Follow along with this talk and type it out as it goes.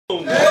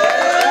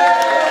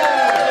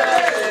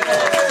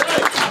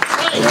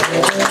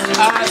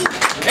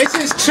This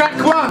is track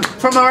 1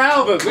 from our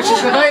album, which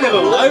is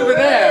available over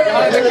there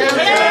behind the counter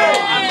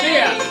and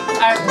here.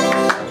 And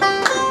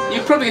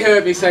you've probably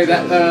heard me say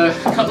that a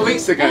couple of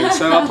weeks ago,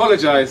 so I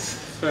apologise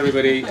for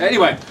everybody.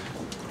 Anyway,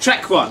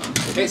 track 1.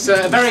 It's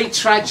a very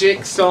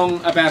tragic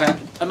song about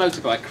a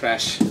motorbike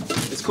crash.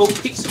 It's called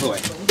Pizza Boy.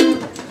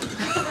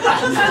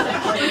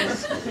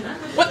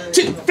 1,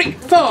 2, 3,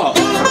 4.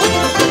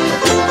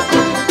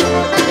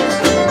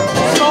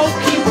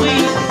 Smoky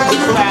weed,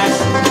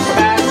 fast,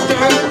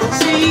 faster.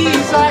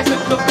 Seas like a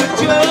cup of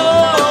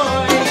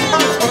joy.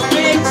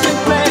 Mix and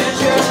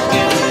pleasure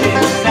and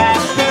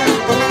disaster.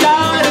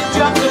 Gotta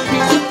jump a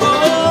pizza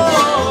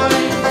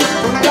boy.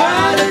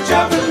 Gotta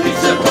jump a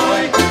pizza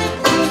boy.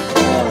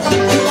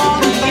 You on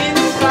the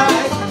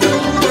inside,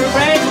 through the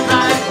red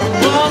light,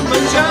 one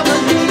much of a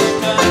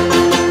leader.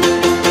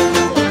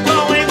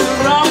 Going the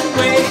wrong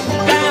way,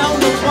 down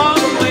the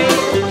wrong way,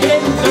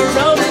 hitting the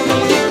road and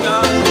he's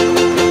gone.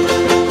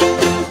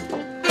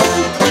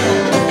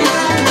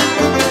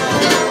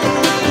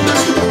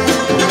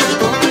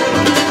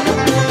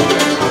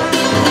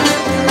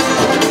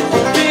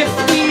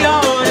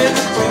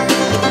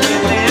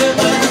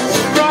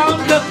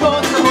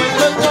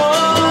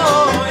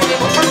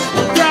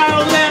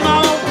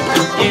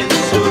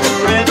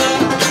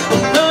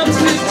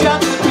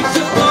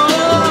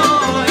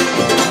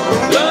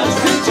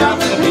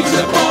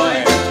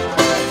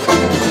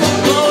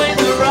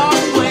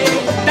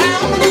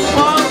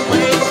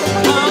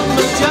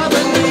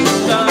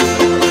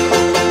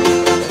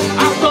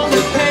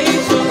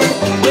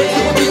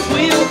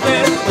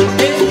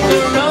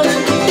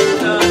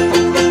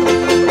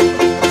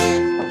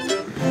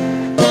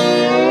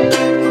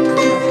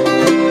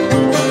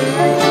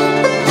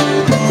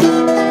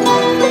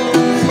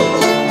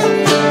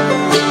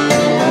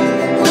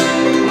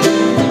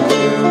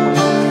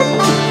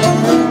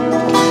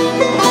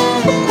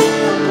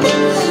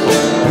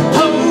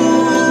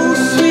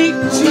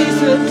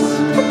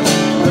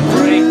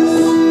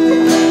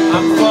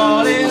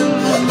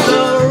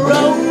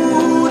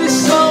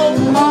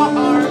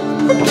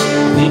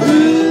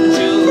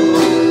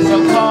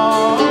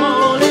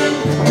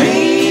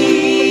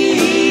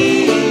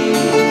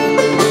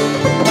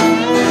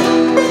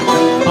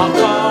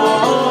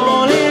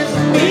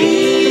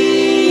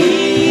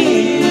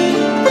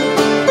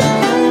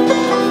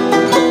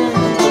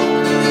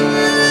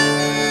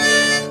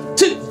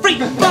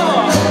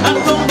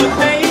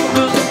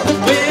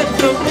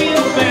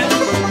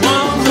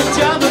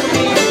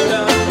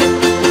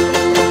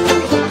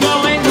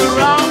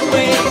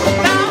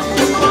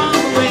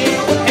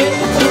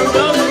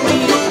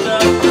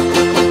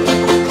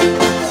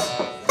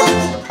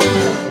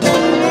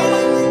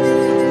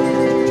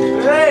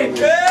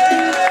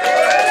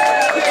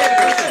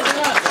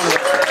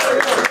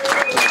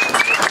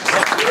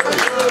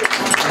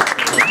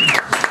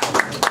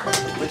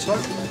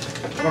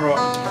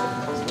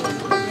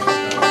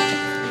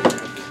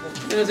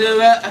 We'll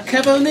do a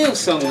Kev O'Neill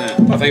song now.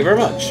 Well, thank you very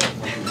much.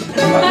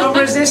 What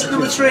number is this?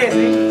 Number 3, I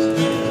think.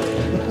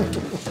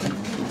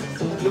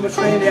 Number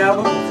 3 in the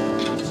album.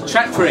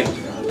 Track 3.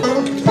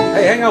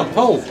 Hey, hang on,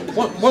 Paul.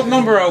 What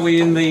number are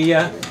we in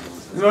the?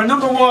 We're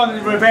number 1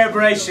 in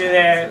Reverberation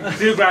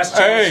Bluegrass Church.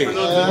 Hey.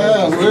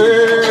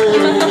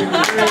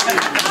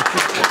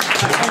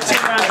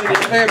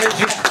 Hey,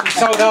 you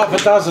sold half a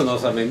dozen or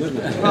something,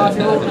 didn't it?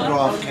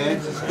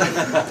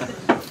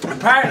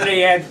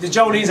 Apparently, the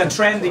Jolies are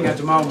trending at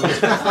the moment.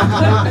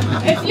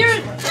 If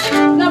you're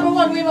number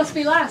 1, we must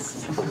be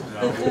last.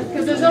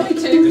 Because there's only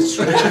 2.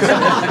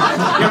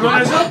 You're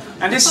runners up,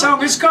 and this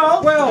song is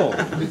called. Well,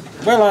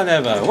 I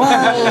never.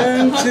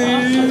 1,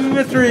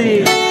 2,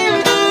 3.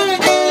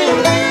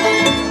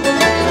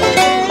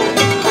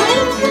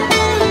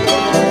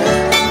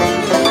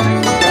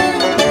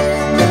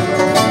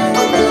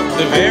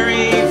 The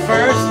very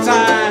first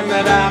time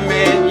that I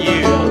met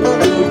you,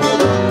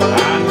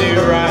 I knew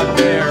right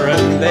there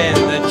and then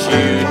that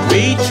you'd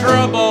be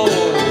trouble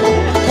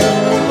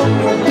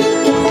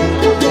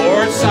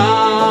for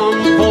some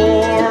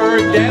poor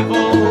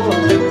devil,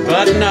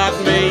 but not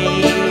me.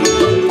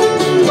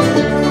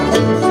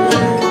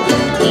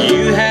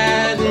 You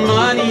had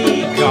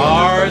money,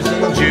 cars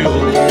and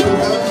jewels,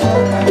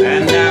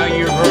 and now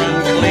you've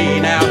run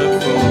clean out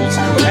of fools,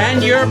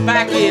 and you're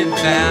back in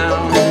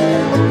town.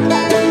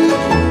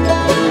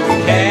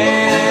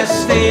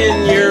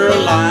 Casting your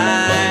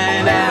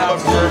line out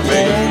for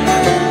me.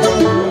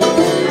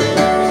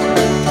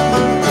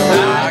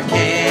 I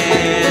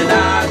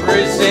cannot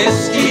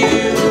resist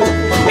you,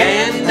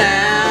 and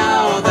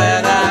now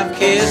that I've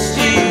kissed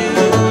you,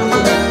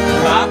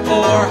 my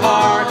poor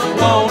heart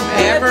won't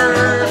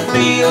ever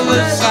feel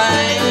the same.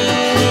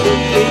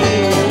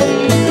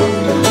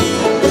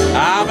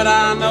 But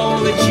I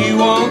know that you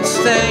won't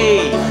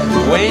stay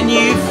when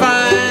you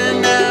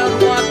find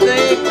out what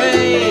they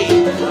pay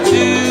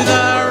to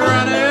the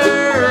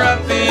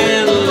runner-up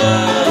in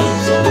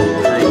love's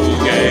cruel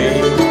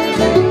game.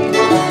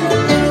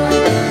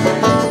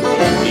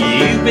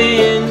 You've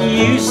been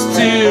used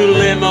to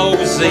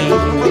magazine.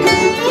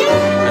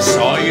 I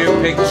saw your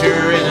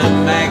picture in a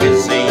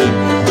magazine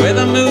with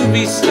a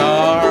movie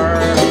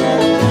star,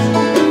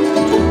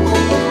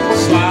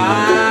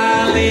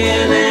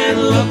 smiling and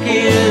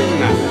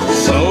looking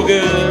so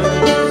good.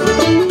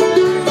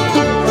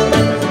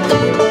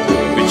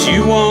 But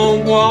you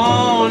won't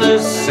want to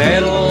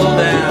settle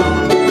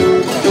down.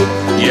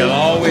 You'll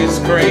always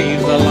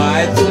crave the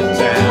lights of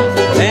town,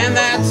 and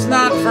that's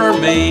not for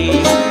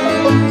me.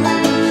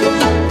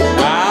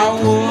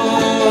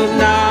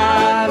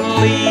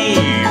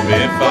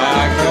 If I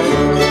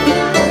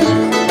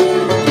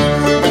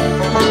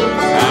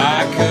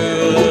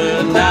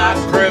could not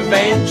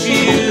prevent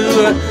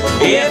you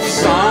if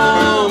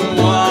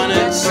someone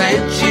had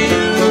sent you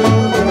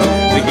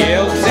the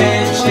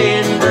guilt-edged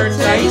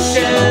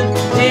invitation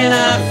in a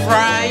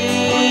frame.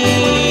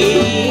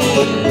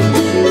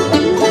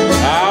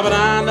 But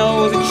I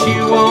know that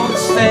you won't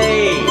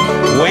stay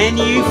when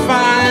you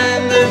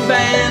find the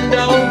band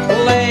don't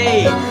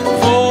play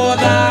for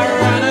the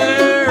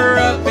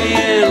runner-up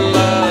in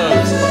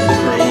love's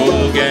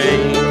cruel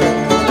game.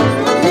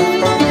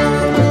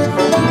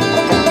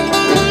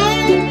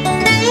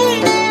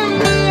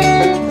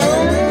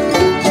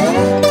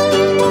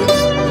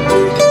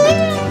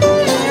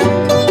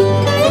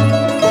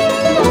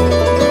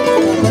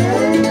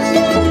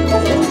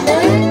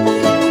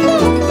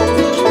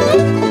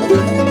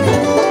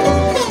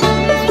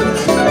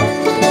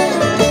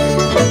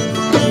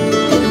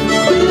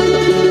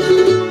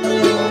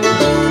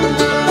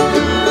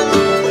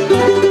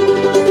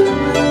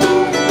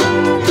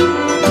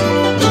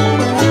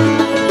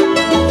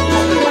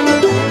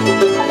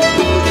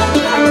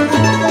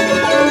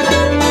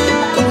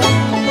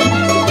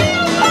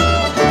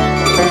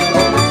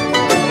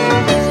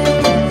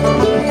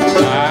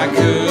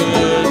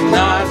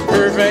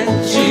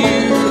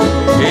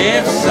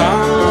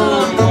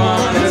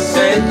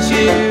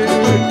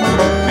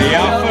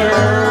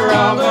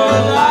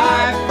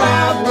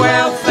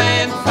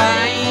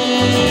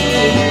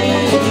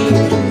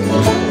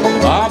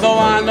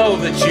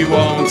 You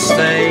won't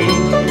stay,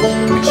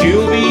 but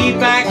you'll be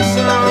back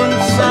some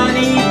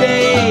sunny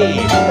day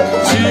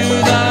to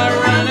the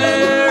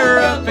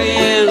runner-up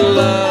in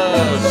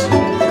love's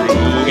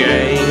cruel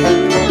game.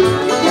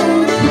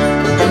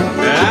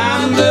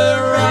 I'm the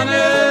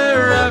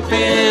runner-up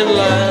in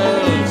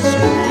love's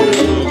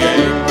cruel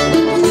game.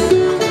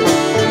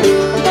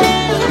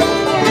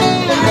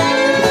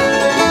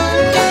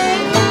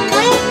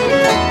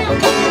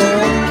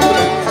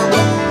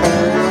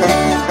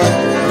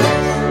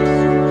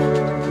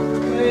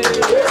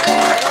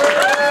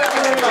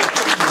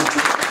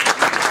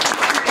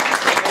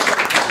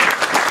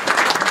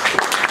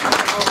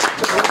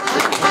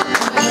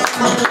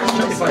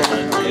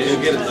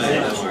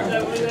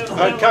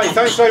 Okay,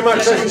 thanks very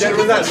much, ladies and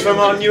gentlemen. That's from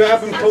our new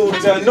album called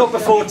Not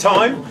Before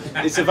Time.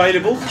 It's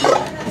available.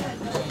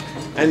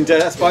 And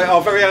that's by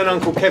our very own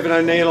Uncle Kevin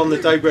O'Neill on the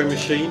Dobro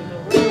machine.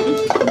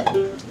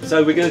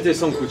 So we're going to do a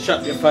song called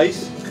Shut Your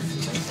Face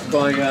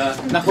by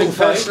Nothing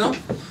personal?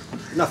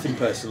 Nothing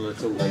personal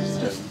at all, ladies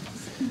and gentlemen.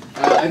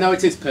 I know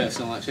it is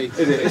personal, actually. Is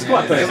it? It's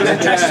quite personal.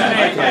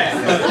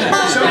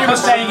 Somebody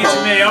was saying it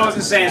to me, I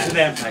wasn't saying it to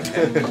them.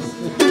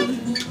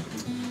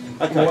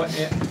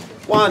 Okay.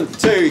 1,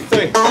 2,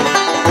 3.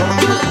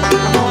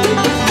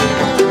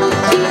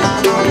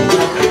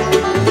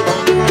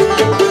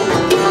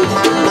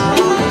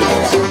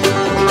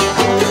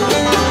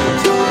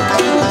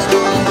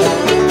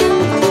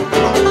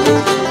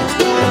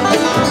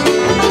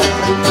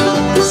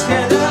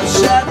 Instead of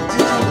shutting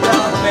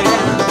your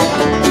bed,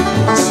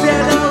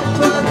 instead of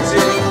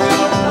putting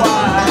up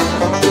wine,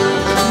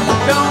 I'm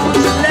going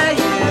to lay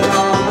it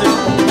on the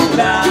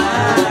line.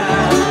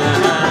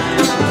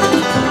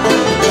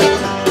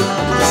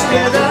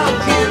 Instead of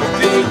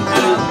giving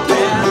up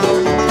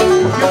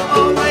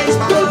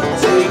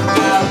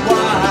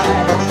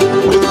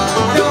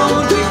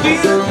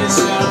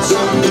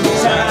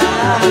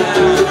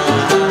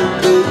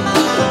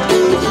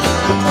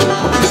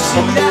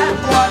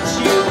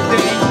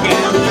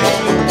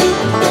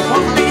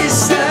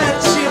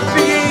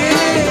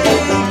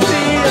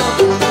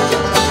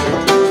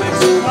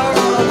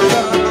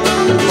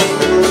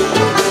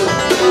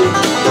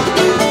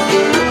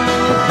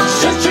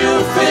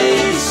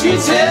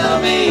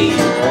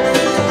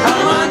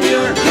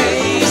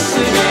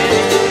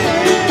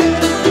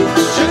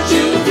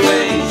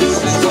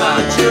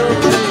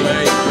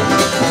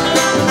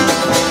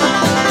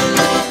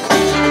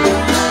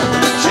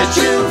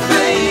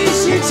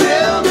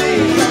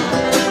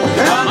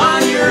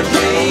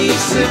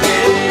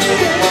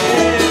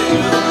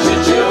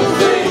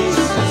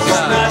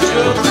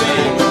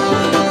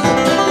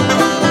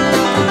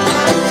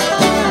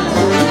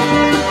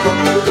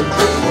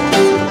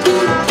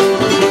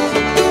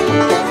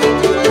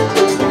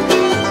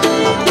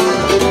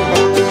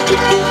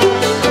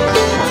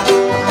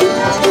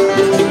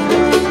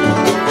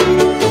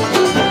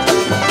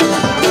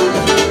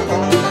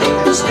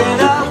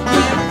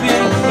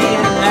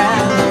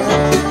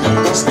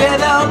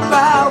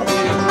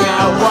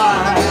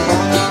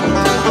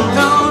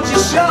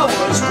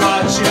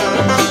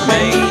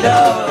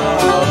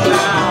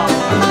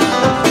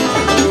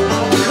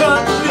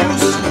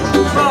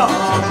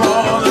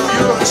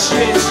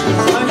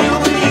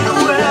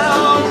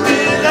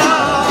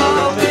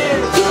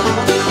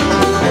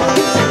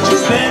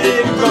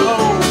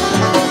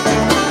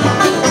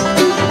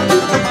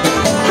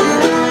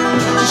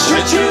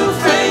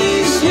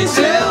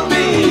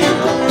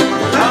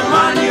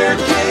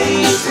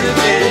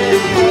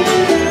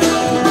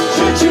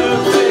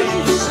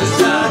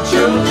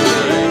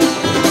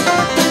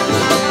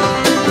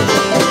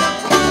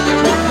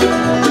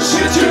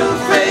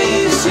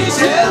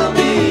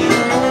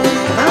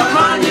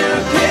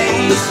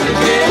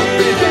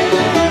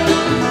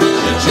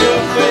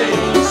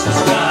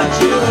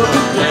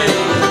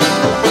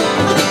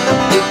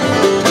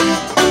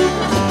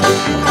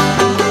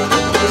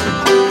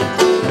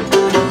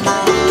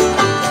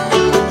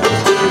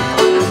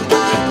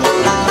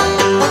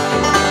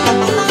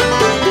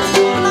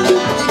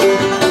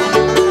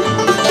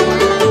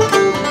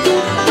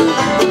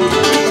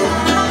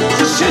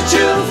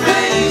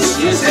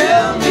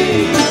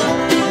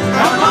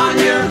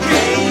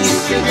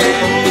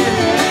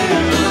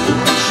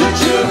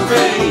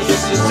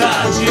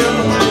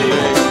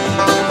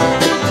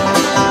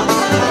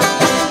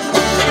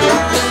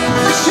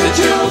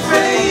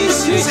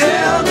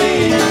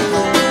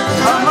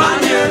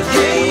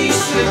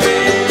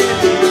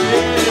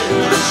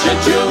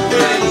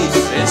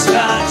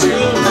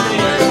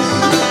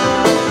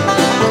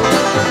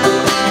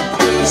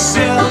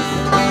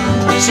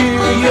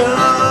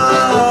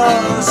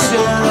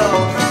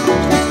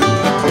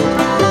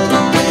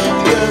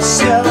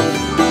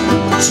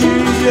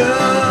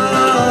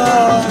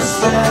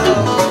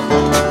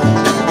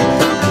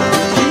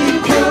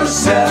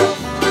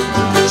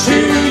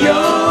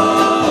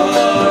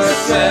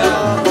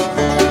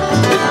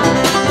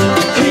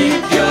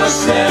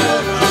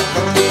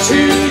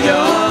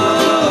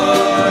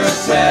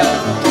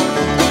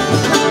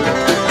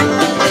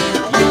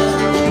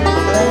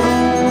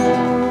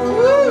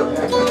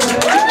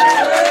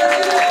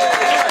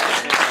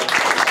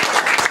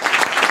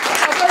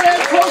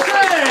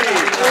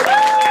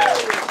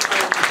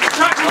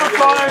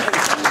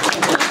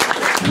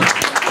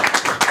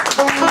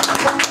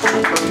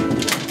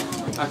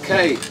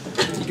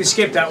You can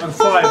skip that one.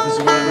 5 as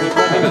well.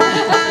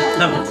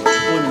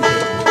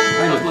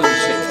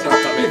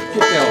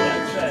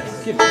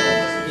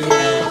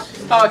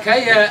 Oh,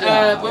 okay,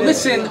 yeah. We're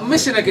missing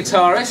a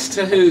guitarist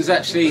who's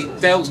actually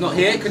Dale's not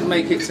here. Couldn't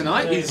make it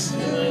tonight. He's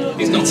not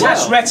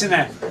Detached well.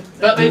 retina.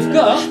 But we've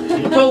got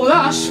Paul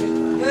Lush.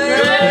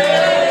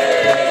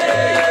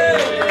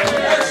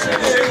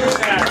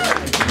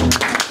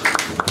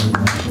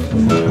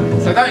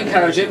 So don't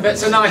encourage him, but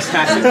it's a nice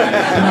hat, isn't it?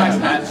 It's a nice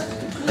hat.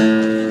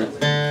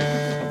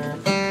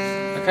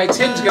 Okay,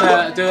 Tim's going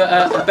to do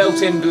a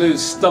built-in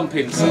blues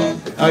stomping song.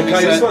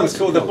 Okay, this one's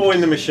called The Boy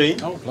in the Machine.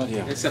 Oh, bloody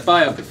hell. It's a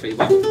biography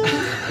one.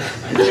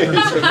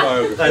 It's a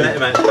biography. Don't let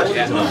him out.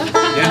 Yeah.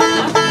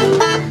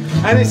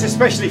 And it's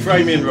especially for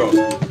Amy and Rob.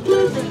 Okay.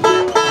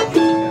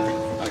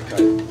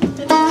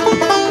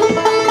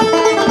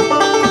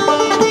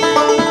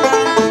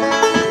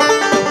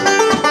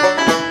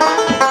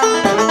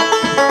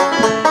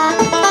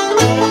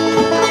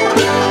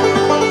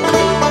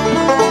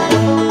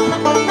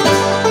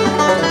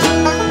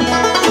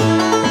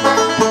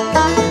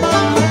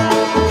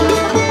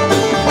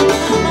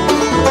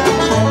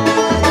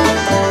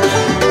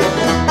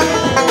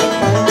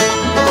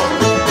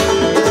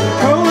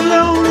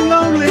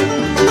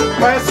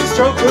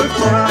 Good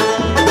time.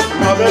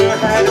 Mother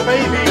had a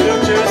baby,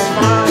 looked just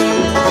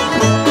fine.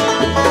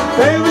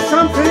 There was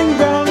something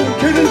wrong,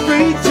 couldn't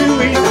breathe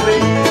too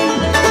easily.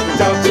 The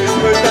doctors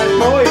put that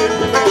boy in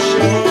the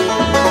machine.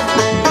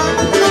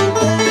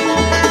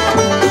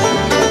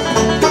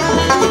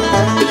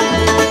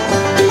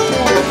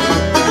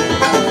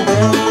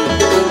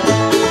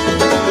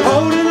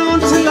 Holding on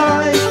to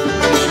life,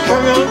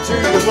 coming on to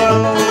the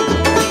world.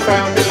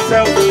 Found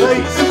himself a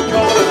place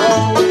called a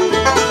home.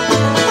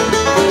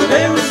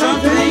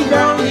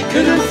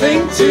 Couldn't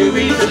think too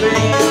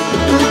easily.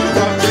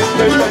 Doctors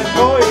put that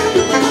boy in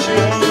the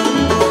machine.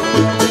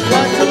 He'd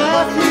like to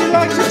laugh, he'd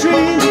like to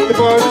dream. The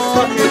boy was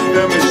stuck in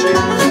the machine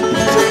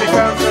till he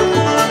found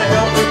someone to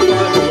help him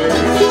find a way.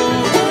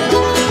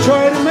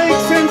 Try to make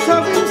sense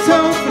of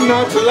himself and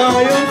not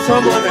rely on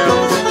someone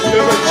else. The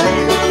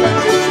machine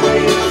found its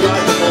way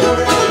inside the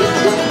boy.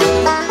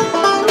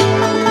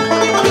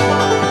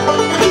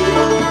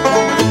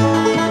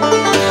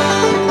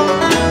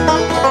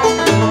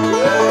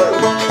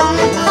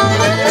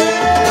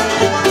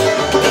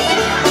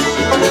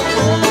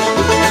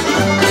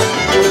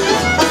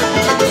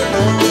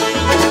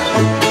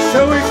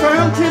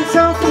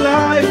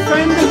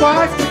 Friend and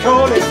wife to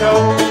call his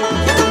own.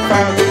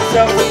 Found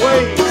himself a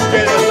way to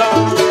get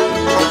along.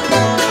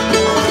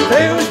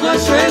 There was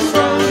much less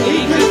wrong,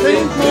 he could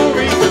think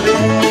more easily.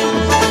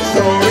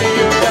 Story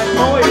of that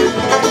boy in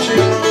the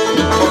machine.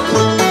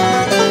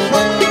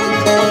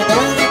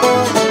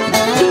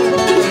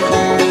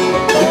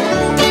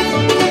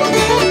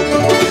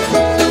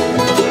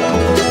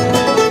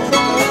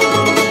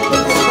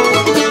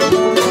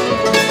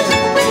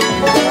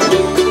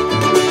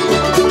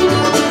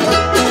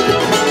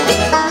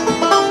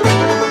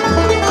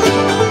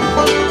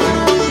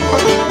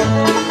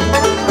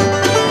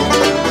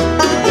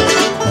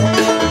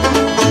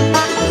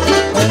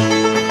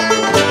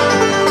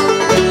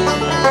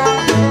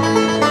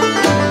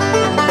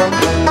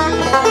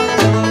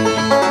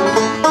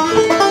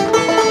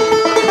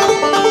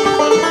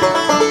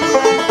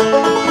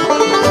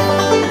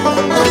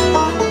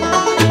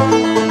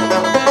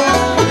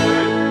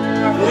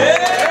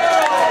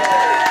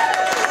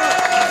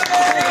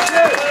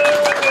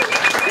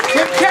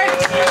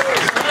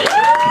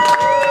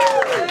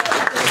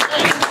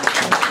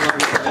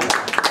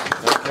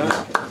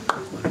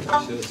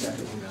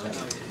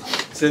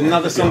 It's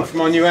another song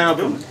from our new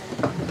album.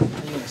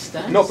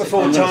 Not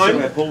Before Time.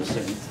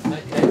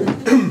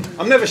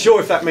 I'm never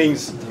sure if that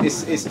means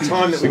it's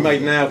time that we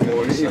made an album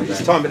or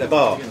it's time at the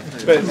bar.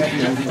 But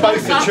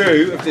both are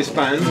true of this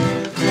band,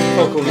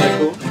 Foghorn,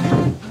 Leghorn.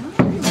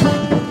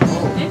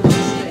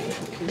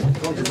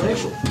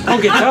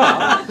 On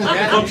guitar?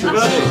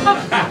 Controversial.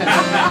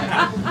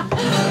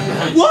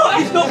 What?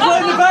 He's not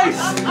playing the bass?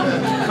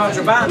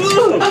 Contraband.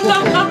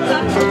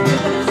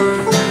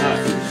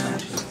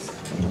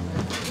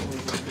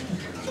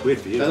 Weird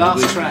for you. The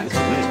last track.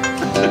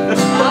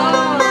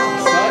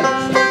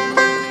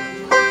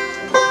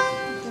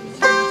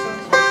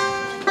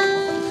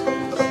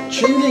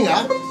 Tuning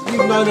up?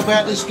 You've known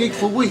about this gig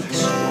for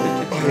weeks.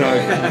 No,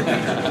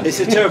 it's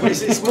a terrible.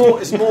 It's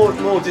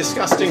more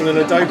disgusting than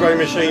a dobro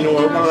machine or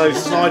one of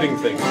those sliding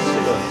things.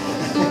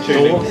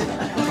 Tuning.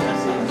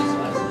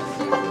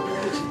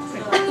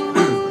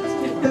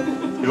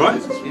 You right?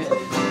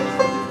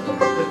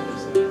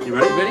 You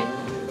ready? Ready?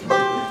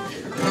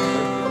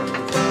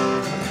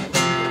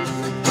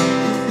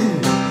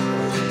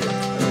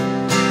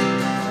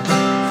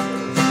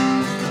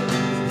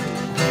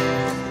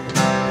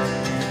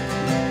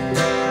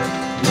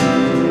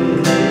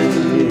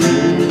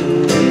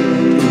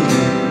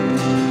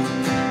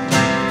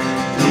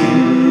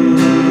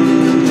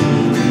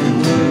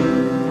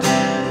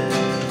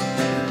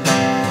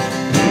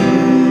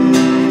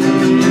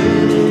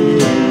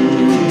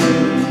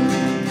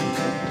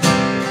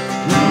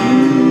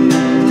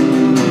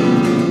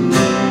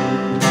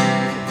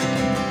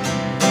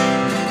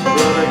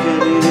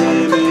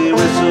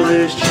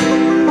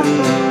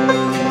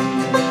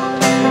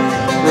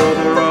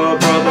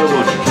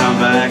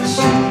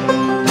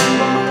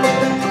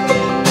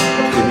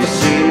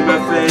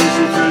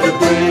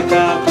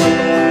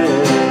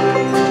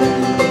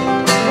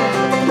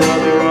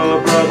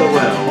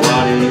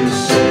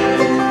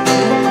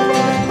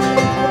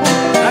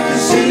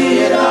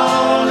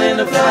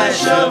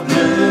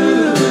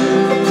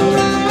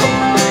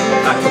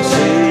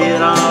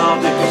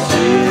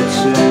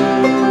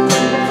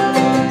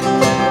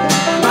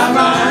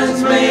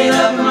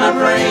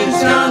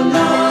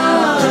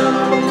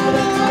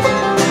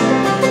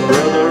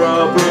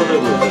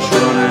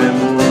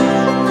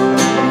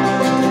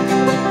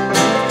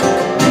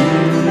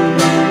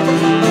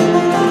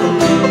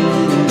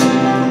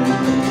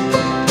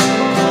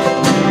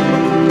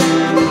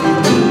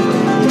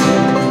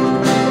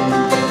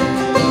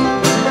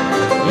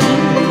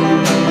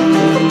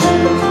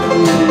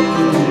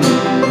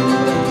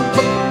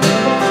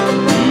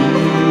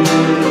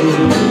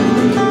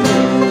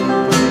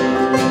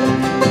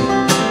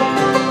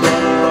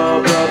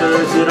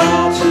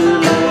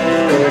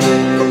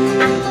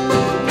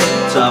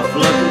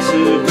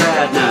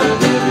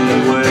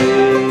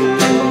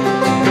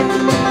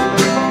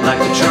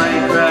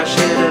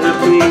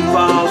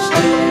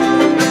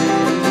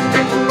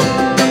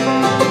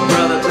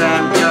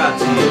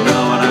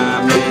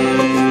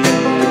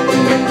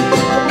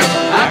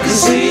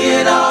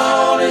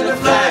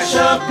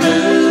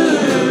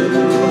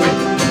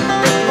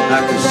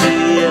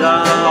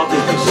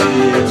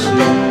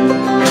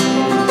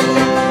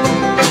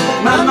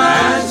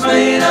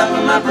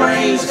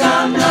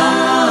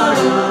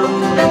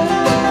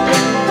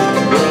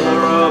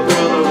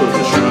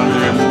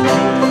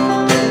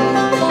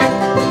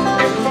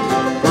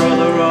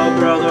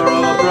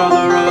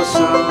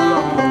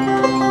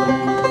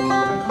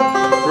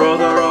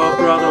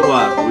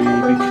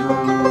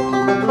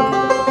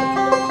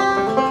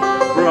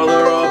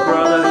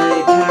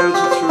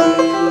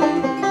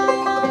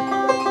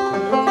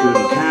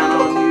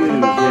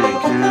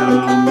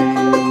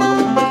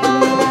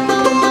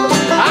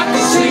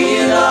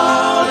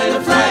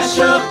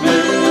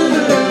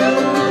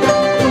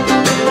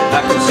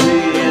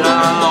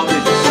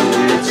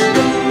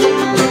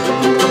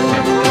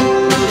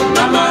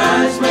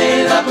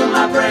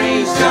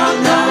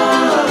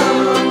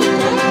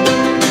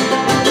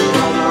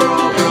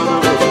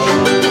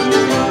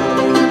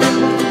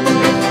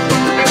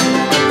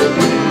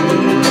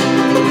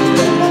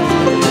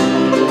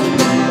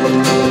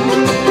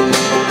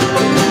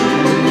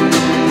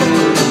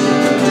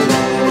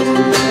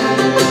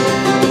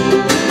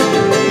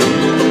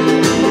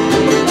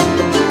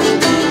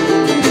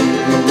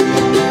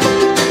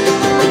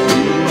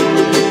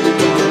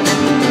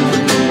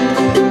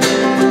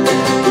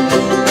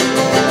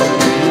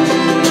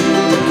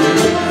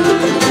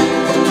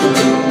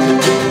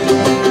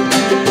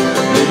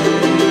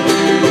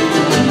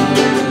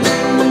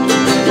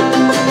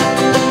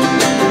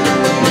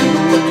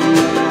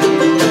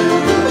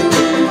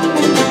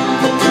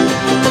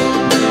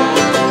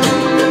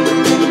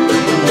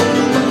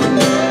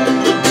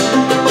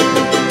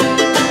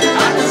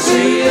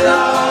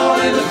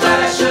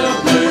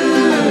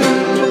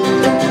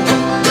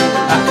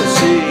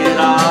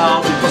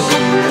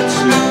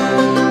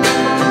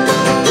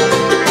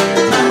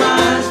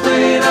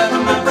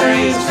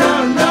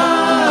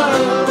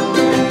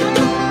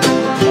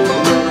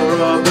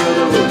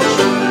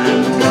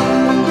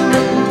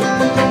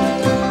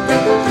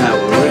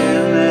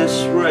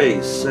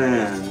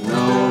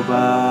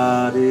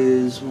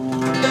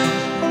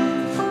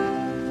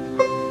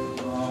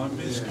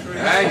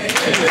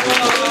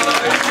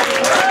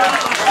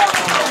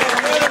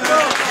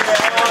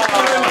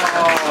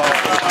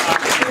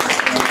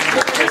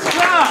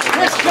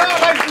 Chris Clark,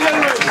 ladies and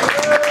gentlemen.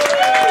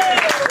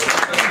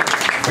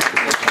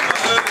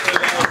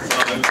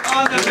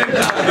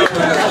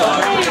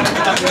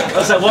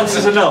 I said once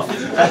is enough.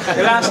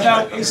 The last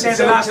note, he said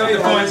the last note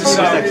defines the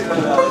song.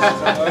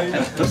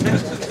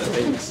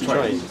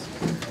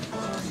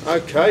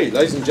 Okay,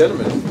 ladies and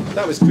gentlemen,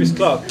 that was Chris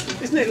Clark.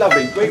 Isn't it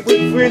lovely?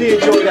 We really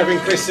enjoyed having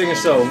Chris sing a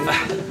song.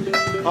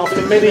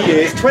 After many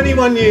years,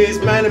 21 years,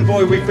 man and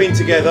boy, we've been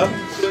together.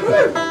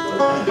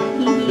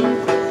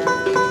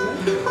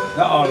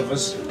 Not all of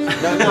us. No,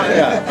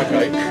 yeah,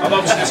 okay. I'm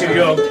obviously too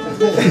young.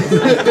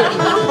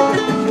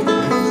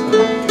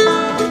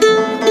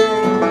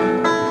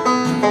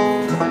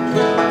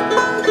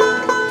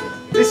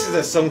 This is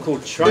a song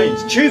called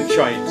Trains, Tube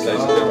Trains,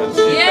 ladies and gentlemen.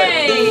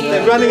 Yay!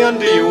 They're running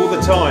under you all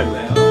the time.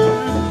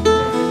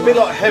 A bit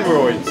like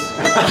hemorrhoids.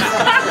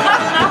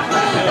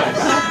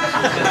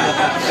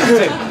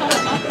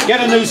 Get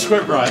a new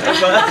script writer,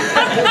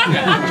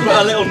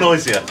 but a little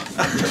noisier.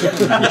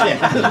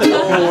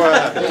 Or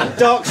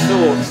dark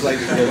thoughts,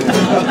 ladies and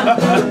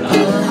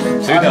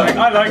gentlemen.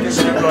 I like it.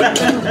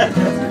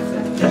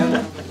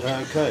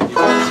 Okay.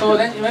 So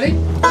then, you ready?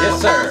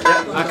 Yes, sir.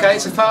 Yeah. Okay,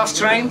 it's a fast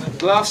train.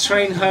 Last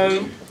train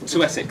home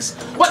to Essex.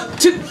 1,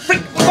 2, 3,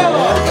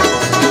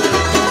 4.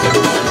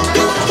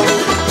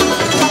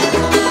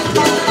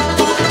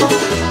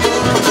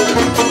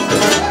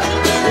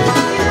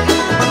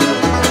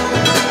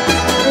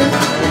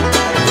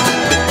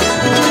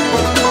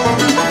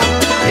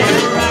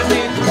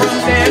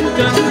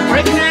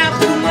 Breaking out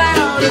from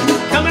loud and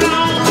coming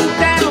on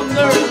down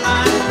the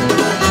line.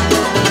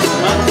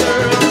 Under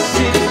the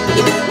city,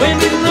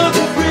 women look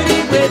pretty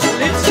with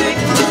lipstick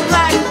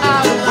like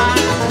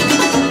outline.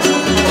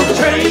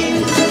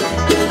 Trains,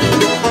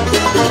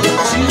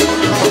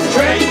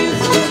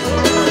 trains.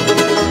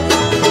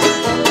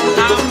 I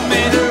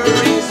met her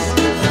east,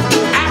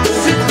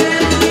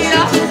 accidentally I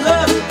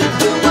loved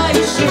the way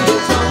she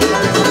talked.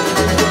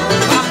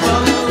 I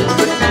followed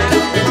her down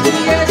the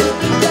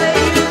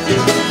escalator.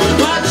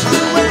 Watch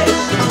the way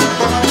she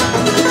walks.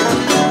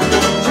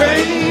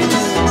 Trains,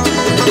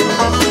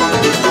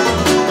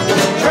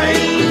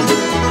 trains.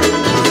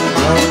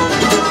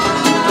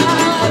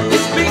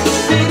 This big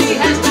city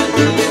has to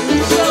be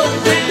so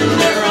and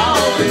they're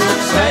all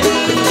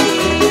insane.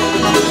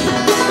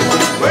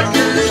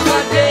 Workers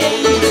by day,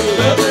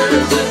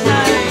 lovers at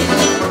night.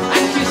 I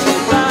kiss her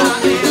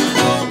body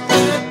all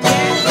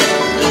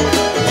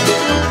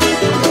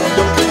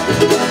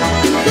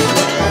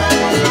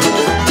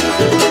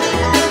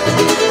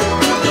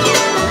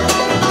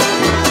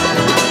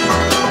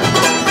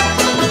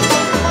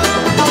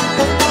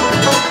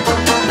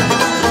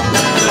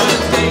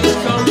days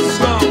go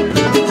slow,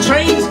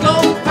 trains go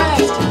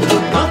fast,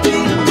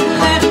 nothing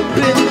left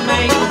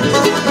remains.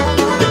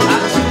 I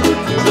took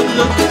a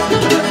look at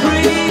the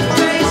pretty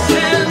face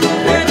and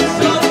it's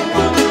so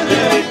woman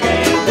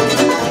again.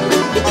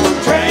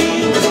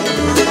 Trains,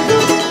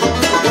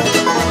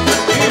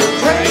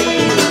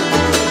 trains.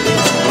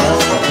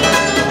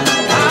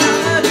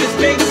 This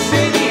big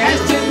city has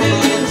 10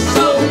 million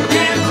souls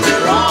and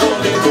they're all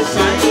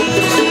insane.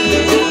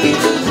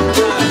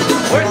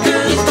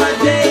 Workers by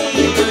day,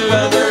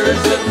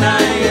 lovers at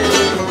night.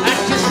 I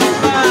kiss my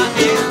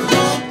body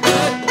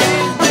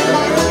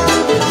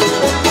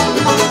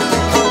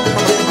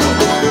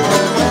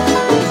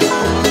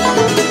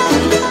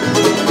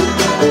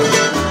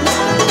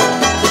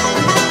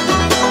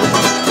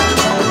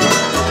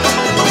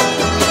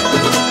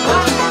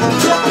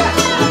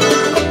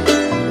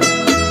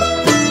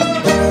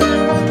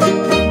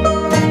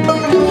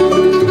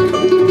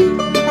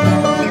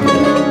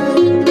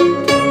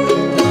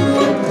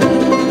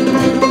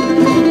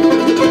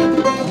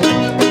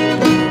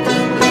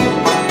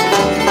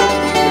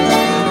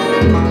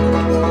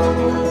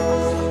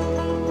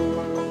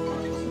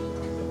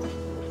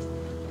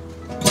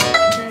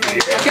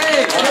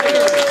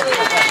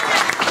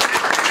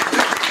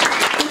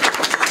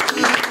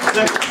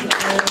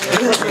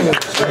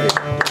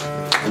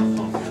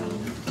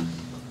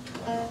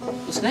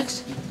What's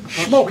next?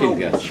 Smoking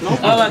gun. Oh,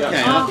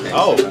 okay.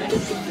 Oh.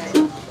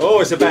 Oh,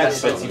 it's about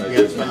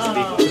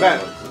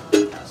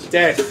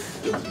death.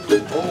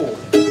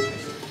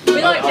 We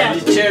like that.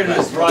 Cheering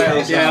us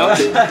right. Yeah.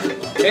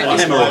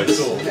 Hemorrhoids.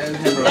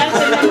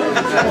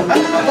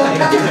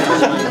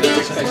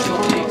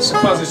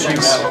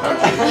 Suppositories.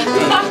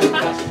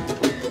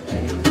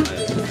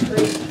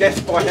 Death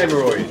by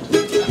hemorrhoid.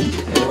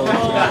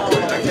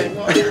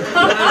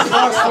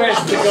 Last ways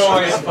to go, I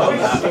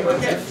suppose.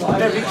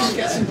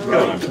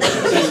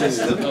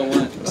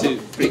 1, 2,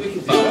 3,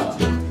 4.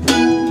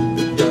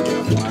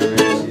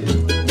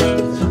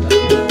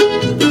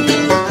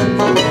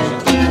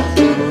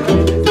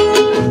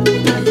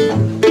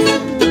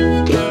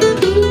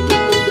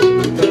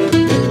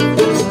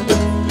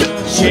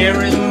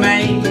 Cherry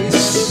maze,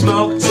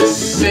 smoked a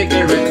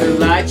cigarette, the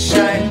light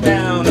shined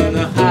down on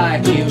the high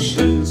heel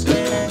shoes.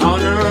 On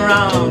her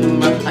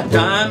arm, a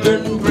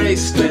diamond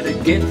bracelet, a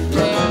gift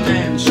from a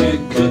man she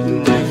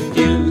couldn't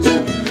refuse.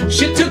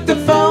 She took the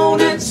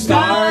phone and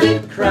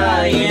started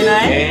crying.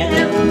 I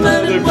am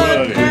but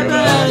whatever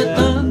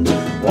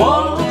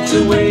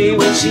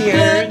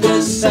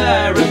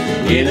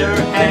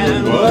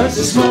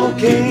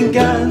smoking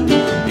gun.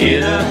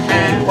 In her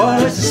hand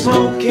was a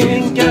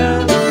smoking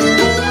gun.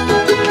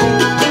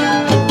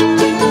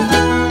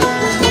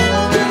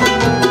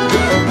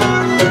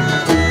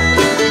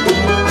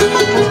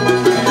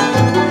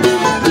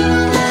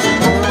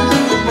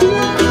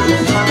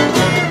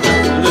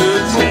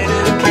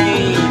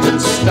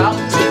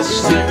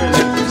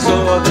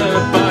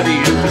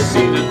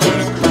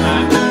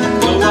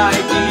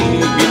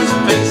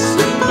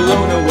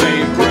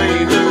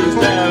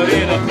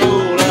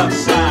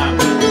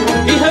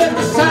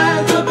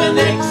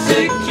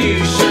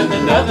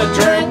 Another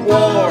drink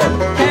war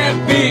had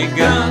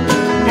begun.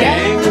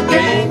 Gang,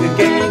 gang,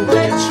 gang,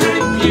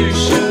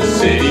 retribution.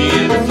 City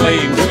in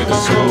flames with a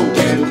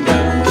smoking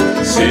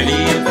gun.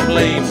 City in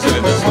flames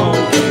with a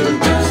smoking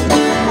gun.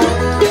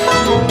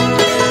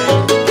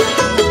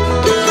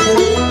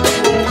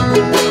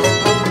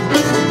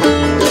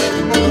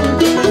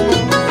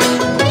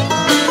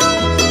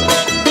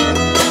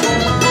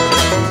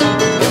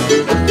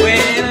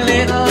 When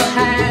little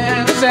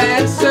hands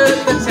answered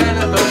the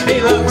telephone, he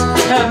looked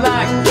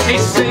like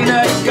he's seen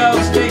a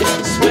ghost. He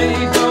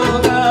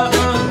sprinkled up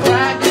on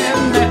crack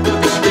and meth.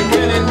 The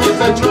killing was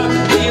a drug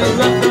he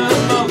loved the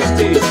most.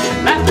 He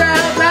laughed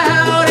out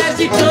loud as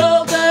he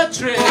pulled the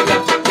trigger,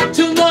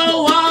 till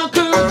no one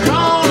could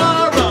crawl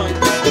or run.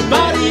 The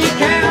body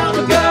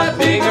count got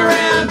bigger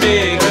and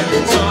bigger.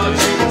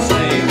 Tortured and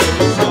slain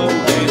with a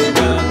smoking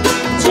gun.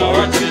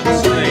 Tortured and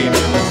slain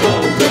with a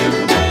smoking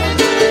gun.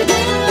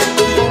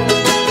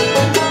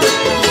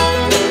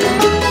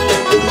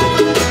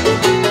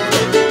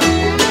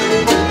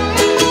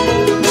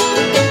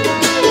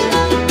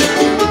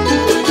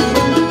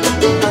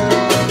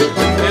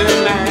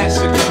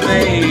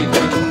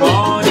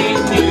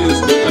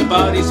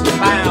 Bodies were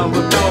found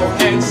with no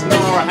heads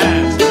nor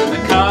hands. The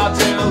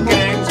cartel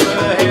gangs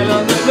were hell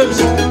on the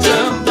loose.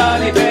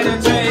 Somebody better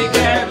take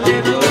that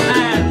little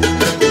hand.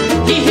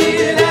 He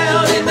hid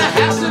out in the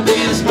house of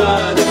his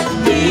mother.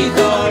 He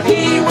thought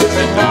he was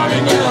a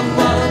darling young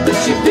one, but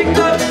she picked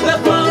up the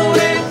phone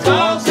and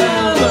called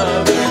some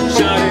love.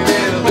 Shot him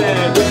in the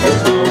bed with a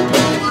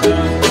smoking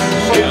gun.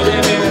 Killed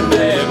him in the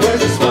bed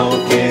with a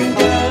smoking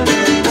gun.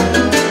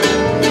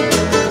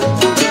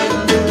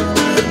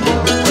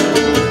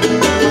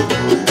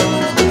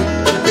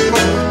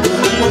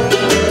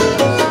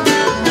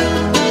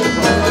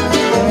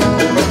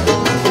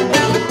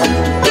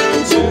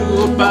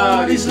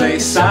 Lay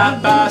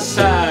side by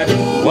side.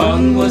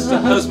 One was the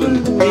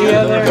husband, the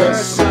other her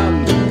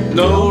son.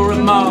 No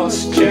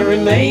remorse, Jerry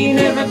May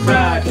never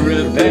cried.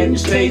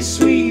 Revenge tastes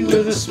sweet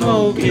with a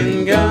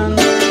smoking gun.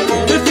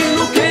 The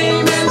funeral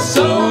came and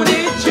so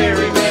did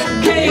Jerry May.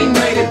 Came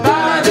raided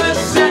by the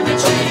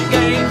secretary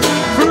gang.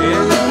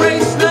 Threw the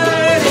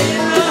bracelet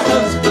in the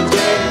husband's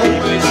hand. He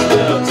was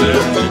love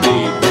turned to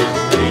deep.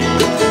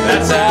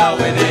 That's how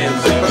it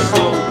ends with a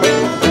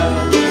smoking gun.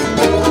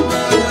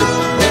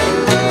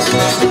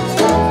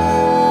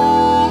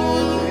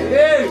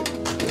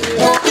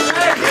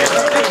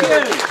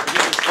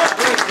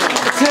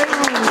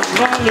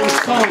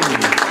 Song.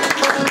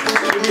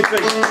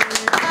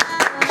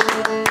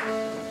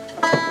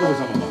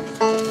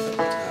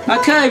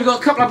 Okay, we've got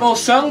a couple of more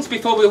songs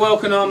before we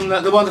welcome on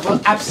the wonderful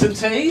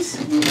absentees.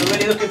 I'm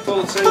really looking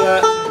forward to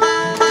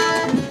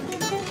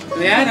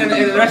Leanne and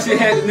the rest of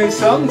the new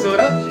songs. So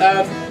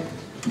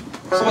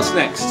what's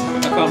next?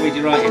 I can't read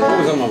you right here. What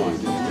was on my mind?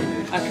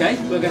 Okay,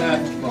 we're gonna.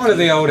 One of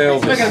the old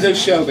Elvis. We're gonna do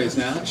showbiz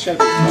now.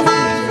 Showbiz.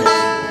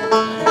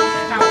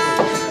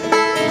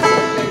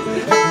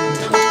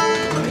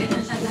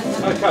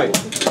 Okay.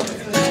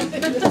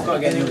 Gotta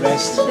get any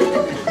rest.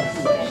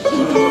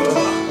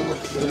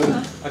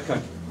 Okay.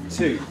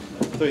 2,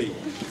 3,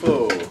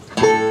 4.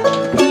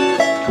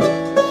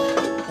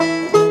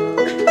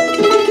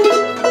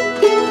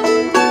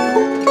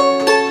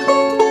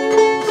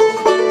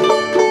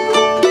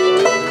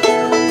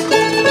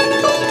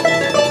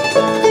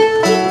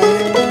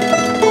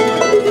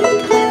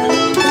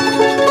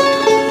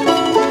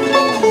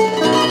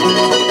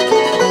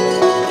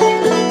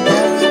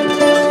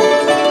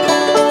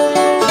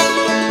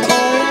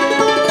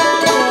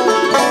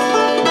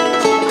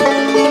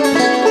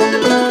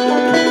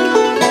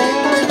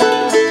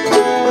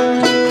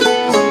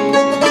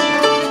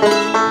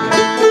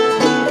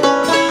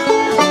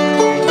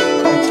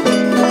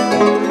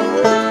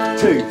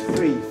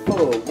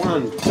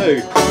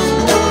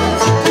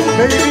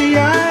 Maybe I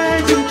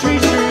didn't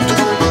treat you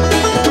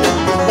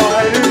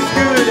quite as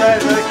good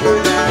as I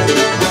could have.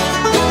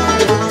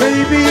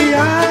 Maybe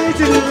I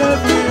didn't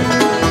love you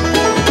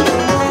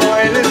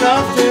quite as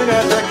often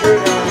as I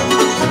could have.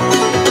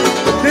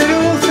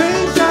 Little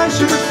things I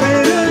should have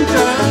said and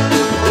done,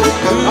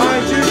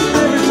 I just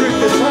never took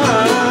the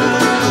time.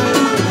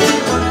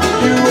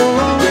 You were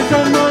always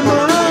on my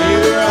mind. You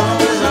were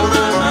always on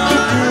my mind.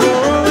 You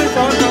were always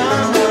on my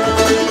mind.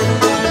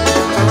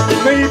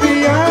 Maybe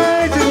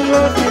I didn't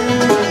love you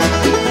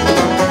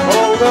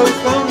all those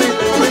lonely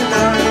lonely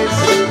nights,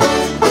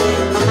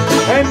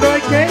 and I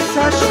guess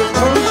I should have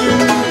told you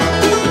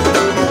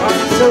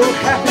I'm so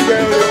happy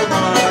that you're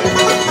mine.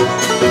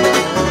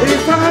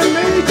 If I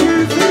made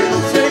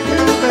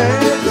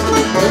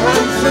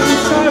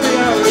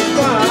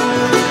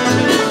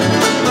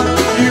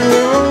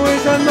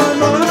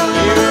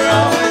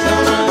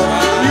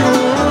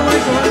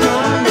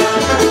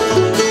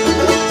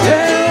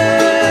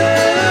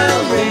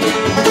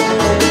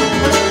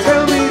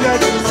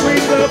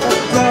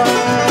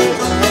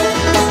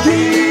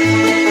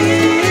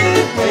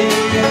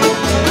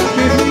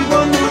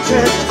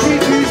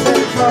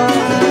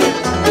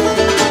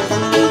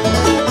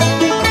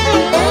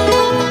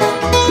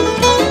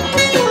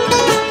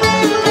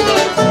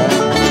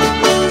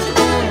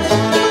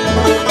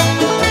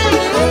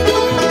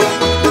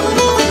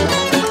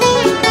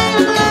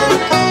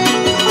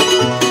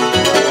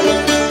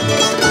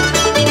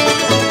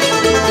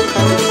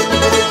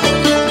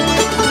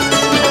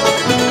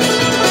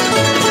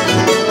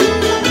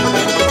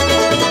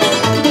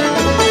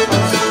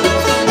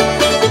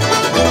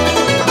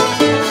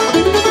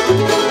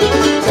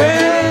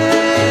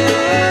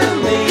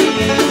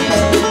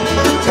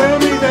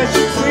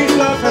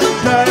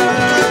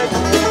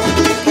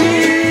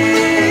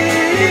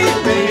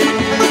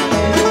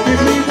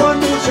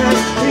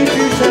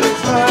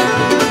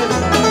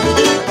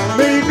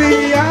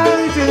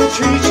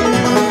treat you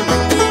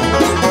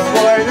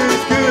quite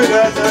as good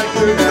as I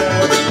could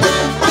have.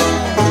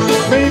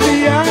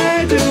 Maybe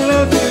I didn't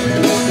love you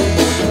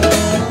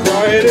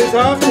quite as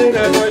often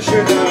as I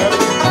should have.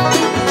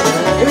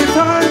 If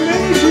I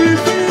made you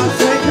feel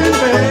second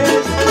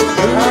best,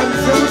 I'm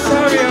so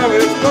sorry I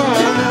was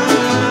blind.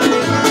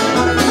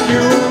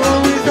 You were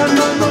always on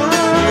my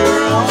mind. You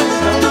were always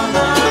on my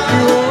mind.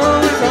 You were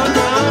always on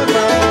my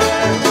mind.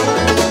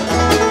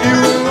 You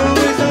were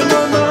always on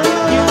my mind.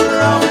 You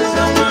were always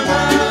on my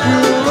mind.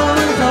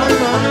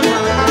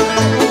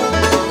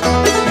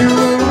 You were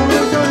always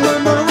on my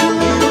mind. You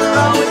were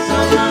always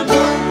on my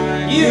mind.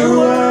 You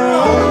were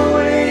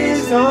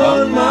always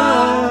on my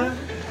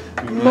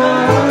mind.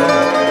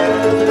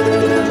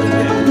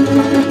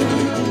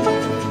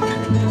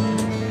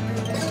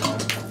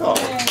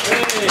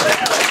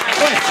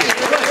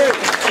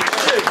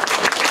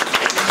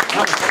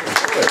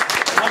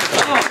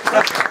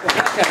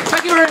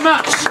 Thank you very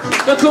much.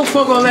 We're called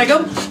Foghorn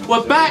Leghorn.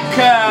 We're back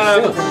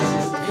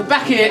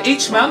here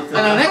each month, and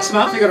our next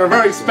month we've got a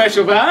very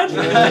special band.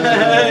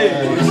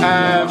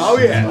 Oh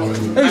yeah.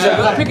 Who's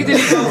that?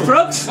 Piccadilly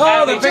Frogs.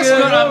 Oh, they've just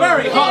got a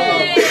very hot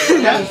one.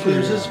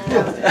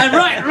 And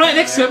right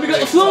next to it we've got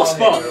the Floor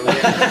Spot.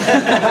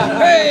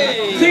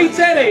 Hey!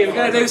 T-Teddy. We're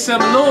going to do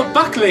some Lord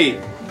Buckley.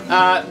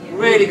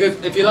 Really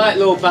good. If you like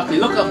Lord Buckley,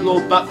 look up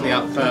Lord Buckley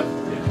up.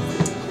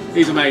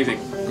 He's amazing.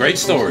 Great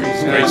stories.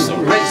 Great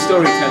stories. Great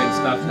storytelling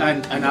stuff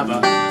and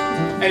other.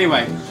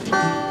 Anyway,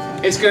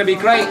 it's going to be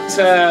great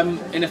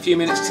in a few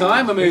minutes'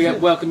 time when we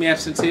welcome the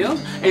absentee on.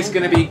 It's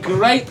going to be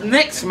great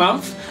next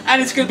month,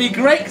 and it's going to be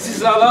great because this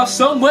is our last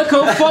song. We're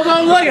called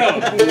Foghorn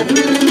Leghorn.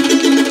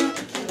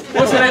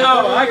 What's the name?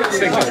 Oh, I got to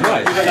sing it.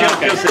 Right.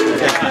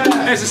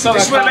 There's a song.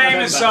 It's my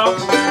famous song.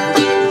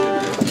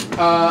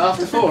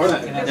 After 4,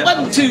 isn't it?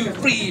 1, 2,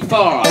 3,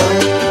 4.